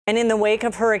And in the wake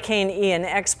of Hurricane Ian,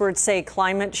 experts say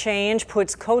climate change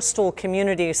puts coastal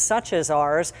communities such as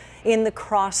ours in the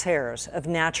crosshairs of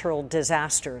natural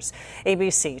disasters.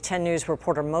 ABC 10 News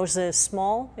reporter Moses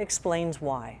Small explains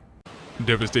why.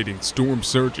 Devastating storm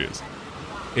surges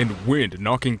and wind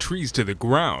knocking trees to the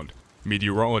ground.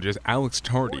 Meteorologist Alex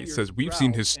Tardy says we've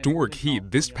seen historic heat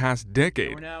this past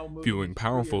decade, fueling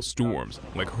powerful storms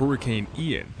like Hurricane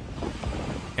Ian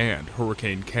and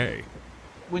Hurricane Kay.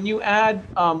 When you add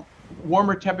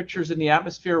warmer temperatures in the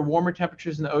atmosphere, warmer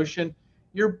temperatures in the ocean,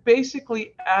 you're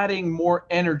basically adding more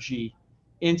energy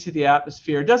into the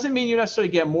atmosphere. It doesn't mean you necessarily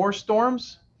get more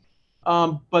storms,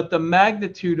 but the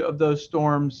magnitude of those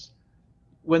storms,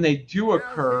 when they do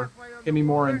occur, can be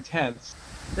more intense.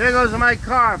 There goes my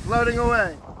car floating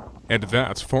away. And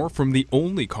that's far from the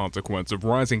only consequence of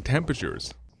rising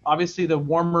temperatures. Obviously, the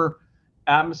warmer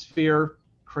atmosphere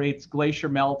creates glacier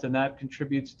melt, and that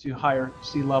contributes to higher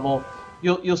sea level.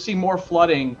 You'll see more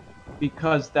flooding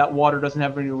because that water doesn't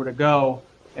have anywhere to go,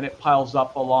 and it piles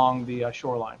up along the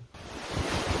shoreline.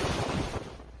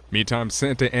 Meantime,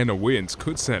 Santa Ana winds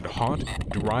could send hot,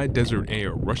 dry desert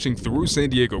air rushing through San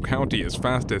Diego County as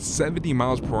fast as 70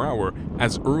 miles per hour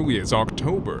as early as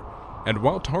October. And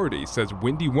while Tardy says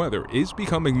windy weather is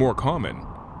becoming more common,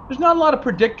 there's not a lot of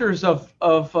predictors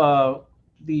of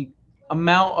the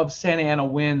amount of Santa Ana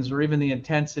winds or even the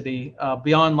intensity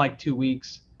beyond like 2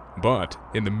 weeks. But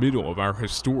in the middle of our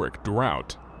historic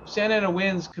drought, Santa Ana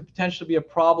winds could potentially be a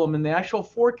problem, and the actual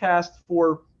forecast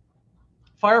for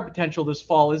fire potential this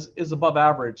fall is above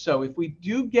average. So if we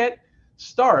do get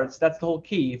starts, that's the whole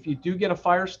key. If you do get a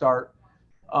fire start,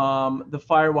 the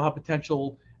fire will have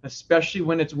potential, especially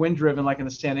when it's wind driven like in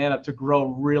the Santa Ana, to grow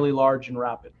really large and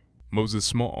rapid. Moses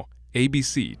Small,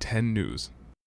 ABC 10 News.